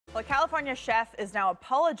A California chef is now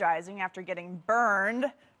apologizing after getting burned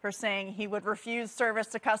for saying he would refuse service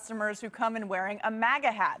to customers who come in wearing a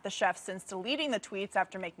MAGA hat. The chef since deleting the tweets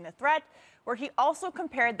after making the threat, where he also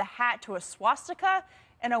compared the hat to a swastika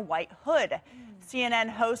and a white hood. CNN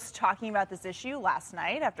hosts talking about this issue last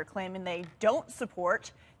night after claiming they don't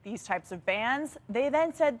support these types of bans. They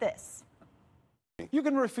then said this. You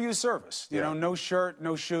can refuse service. You know, no shirt,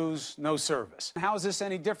 no shoes, no service. How is this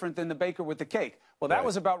any different than the baker with the cake? Well, that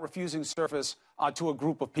was about refusing service to a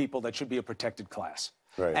group of people that should be a protected class.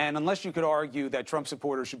 Right. And unless you could argue that Trump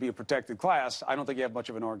supporters should be a protected class, I don't think you have much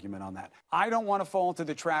of an argument on that. I don't want to fall into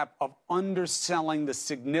the trap of underselling the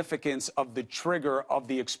significance of the trigger of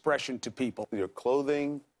the expression to people. Your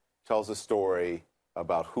clothing tells a story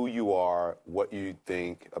about who you are, what you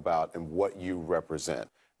think about, and what you represent.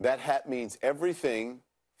 That hat means everything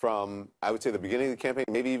from, I would say, the beginning of the campaign,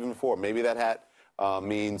 maybe even before. Maybe that hat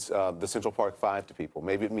means the Central Park Five to people.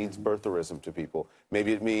 Maybe it means birtherism to people.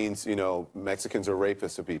 Maybe it means, you know, Mexicans are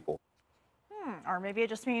rapists to people. Or maybe it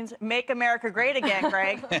just means make America great again,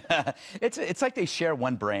 Greg. It's like they share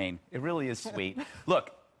one brain. It really is sweet.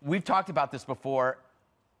 Look, we've talked about this before.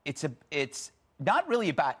 It's not really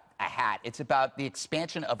about a hat. It's about the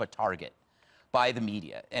expansion of a target by the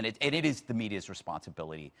media, and it is the media's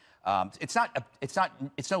responsibility.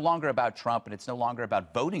 It's no longer about Trump, and it's no longer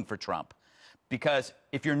about voting for Trump, because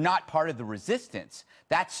if you're not part of the resistance,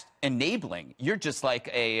 that's enabling. You're just like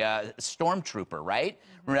a stormtrooper, right?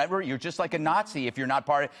 Remember, you're just like a Nazi if you're not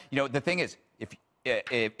part of. You know, the thing is,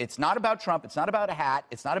 if it's not about Trump, it's not about a hat,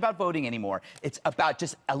 it's not about voting anymore. It's about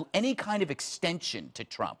just any kind of extension to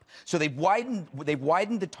Trump. So they've widened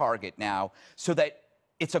the target now so that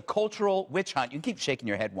it's a cultural witch hunt. You can keep shaking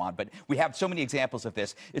your head, Juan, but we have so many examples of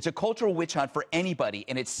this. It's a cultural witch hunt for anybody,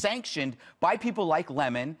 and it's sanctioned by people like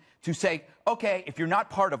Lemon to say, okay, if you're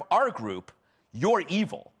not part of our group, you're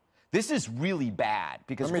evil. This is really bad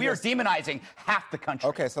because we are demonizing half the country.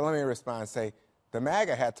 Okay, so let me respond and say, the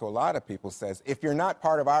MAGA hat to a lot of people says, if you're not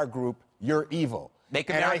part of our group, you're evil. Make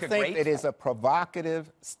America great. And I think it is a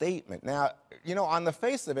provocative statement. Now, you know, on the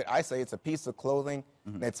face of it, I say it's a piece of clothing.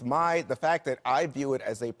 It's the fact that I view it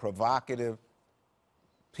as a provocative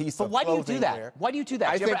piece of clothing. But why do you do that? Why do you do that?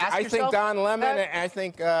 I think Don Lemon and I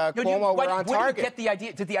think Cuomo were on target. Where did you get the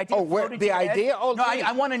idea? Did the idea float into your head? Oh, no,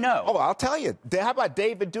 I want to know. Oh, I'll tell you. How about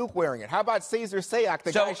David Duke wearing it? How about Cesar Sayoc,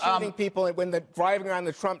 the guy shooting people when they're driving around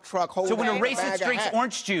the Trump truck holding So when a MAGA racist drinks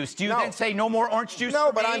orange juice, do you then say no more orange juice No,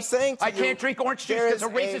 for but me? I'm saying to I you, can't drink orange juice because a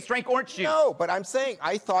racist drank orange juice. No, but I'm saying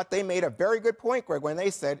I thought they made a very good point, Greg, when they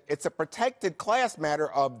said it's a protected class matter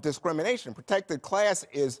of discrimination. Protected class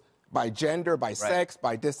is by gender, by sex,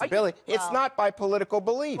 by disability. It's not by political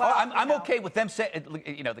belief. Well, I'm okay with them saying,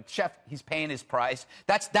 you know, the chef, he's paying his price.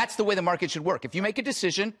 That's the way the market should work. If you make a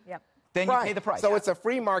decision, then you pay the price. So it's a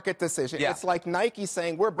free market decision. It's like Nike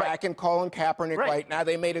saying, we're back and Colin Kaepernick right now.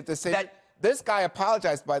 They made a decision. This guy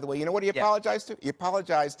apologized, by the way. You know what he apologized to? He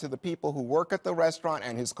apologized to the people who work at the restaurant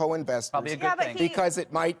and his co-investors. Probably a good thing. Because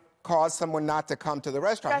it might cause someone not to come to the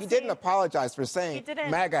restaurant. He didn't apologize for saying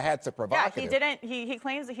MAGA hats are provocative. Yeah, he didn't. He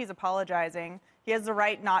claims that he's apologizing. He has the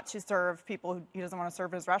right not to serve people who he doesn't want to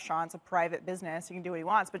serve his restaurant. It's a private business. He can do what he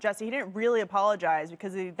wants. But, Jesse, he didn't really apologize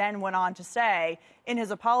because he then went on to say in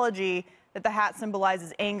his apology that the hat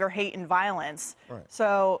symbolizes anger, hate, and violence. Right.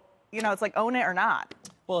 So, you know, it's like own it or not.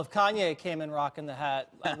 Well, if Kanye came in rocking the hat,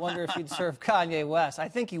 I wonder if he'd serve Kanye West. I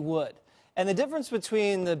think he would. And the difference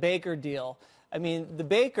between the Baker deal, I mean, the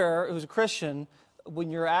baker, who's a Christian, when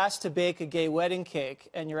you're asked to bake a gay wedding cake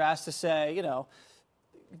and you're asked to say, you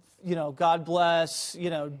know, God bless, you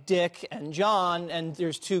know, Dick and John, and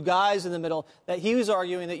there's two guys in the middle, that he was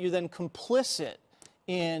arguing that you're then complicit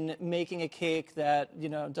in making a cake that, you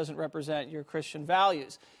know, doesn't represent your Christian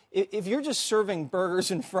values. If you're just serving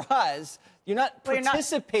burgers and fries, you're not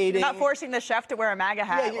participating. You're not forcing the chef to wear a MAGA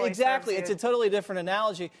hat. Yeah, exactly. It's a totally different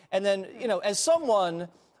analogy. And then, you know, as someone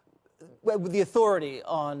with the authority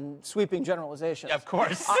on sweeping generalizations. Of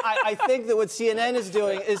course. I think that what CNN is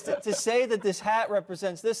doing is to say that this hat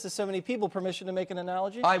represents this to so many people. Permission to make an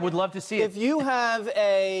analogy? I would love to see it. If you have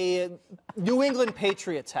a New England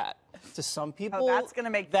Patriots hat, to some people,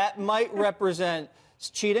 that might represent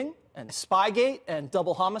cheating and Spygate and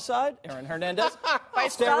double homicide. Aaron Hernandez. By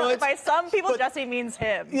some people, Jesse means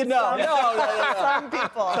him. You know, no. Some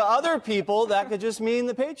people. To other people, that could just mean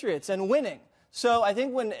the Patriots and winning. So I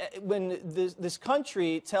think when this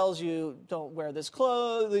country tells you don't wear this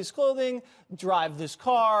clothing, drive this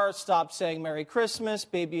car, stop saying Merry Christmas,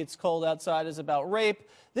 baby it's cold outside is about rape,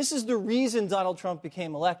 this is the reason Donald Trump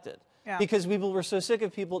became elected. Yeah. Because people were so sick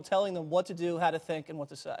of people telling them what to do, how to think, and what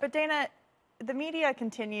to say. But Dana, the media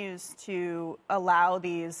continues to allow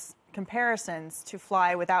these comparisons to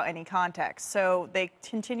fly without any context. So they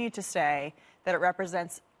continue to say that it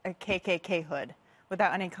represents a KKK hood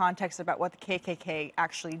without any context about what the KKK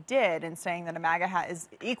actually did, and saying that a MAGA hat is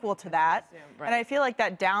equal to that. Yeah, right. And I feel like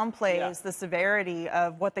that downplays the severity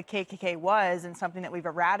of what the KKK was, and something that we've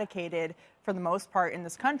eradicated for the most part in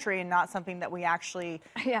this country, and not something that we actually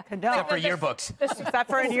condone. Except for yearbooks. Except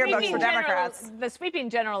for in yearbooks for Democrats. The sweeping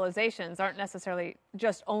generalizations aren't necessarily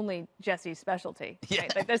just only Jesse's specialty. Yeah.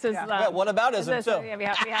 Right? Like this is whataboutism too. Yeah, we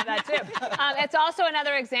have that too. It's also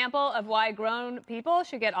another example of why grown people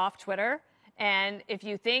should get off Twitter. And if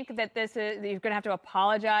you think that you're going to have to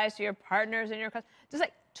apologize to your partners and your customers, just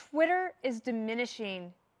like Twitter is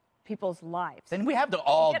diminishing people's lives. Then we have to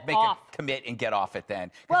all make a commit and get off it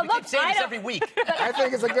then. Well, we look, keep saying this every week. I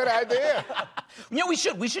think it's a good idea.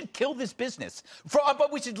 We should kill this business.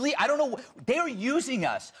 But we should leave. I don't know. They're using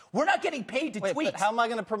us. We're not getting paid to tweet. But how am I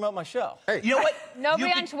going to promote my show? Hey. You know what?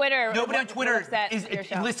 Nobody on Twitter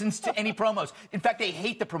listens to any promos. In fact, they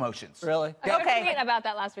hate the promotions. Really? Okay. About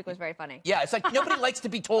that last week was very funny. Yeah, it's like nobody likes to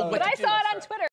be told what to do. But I saw it on Twitter.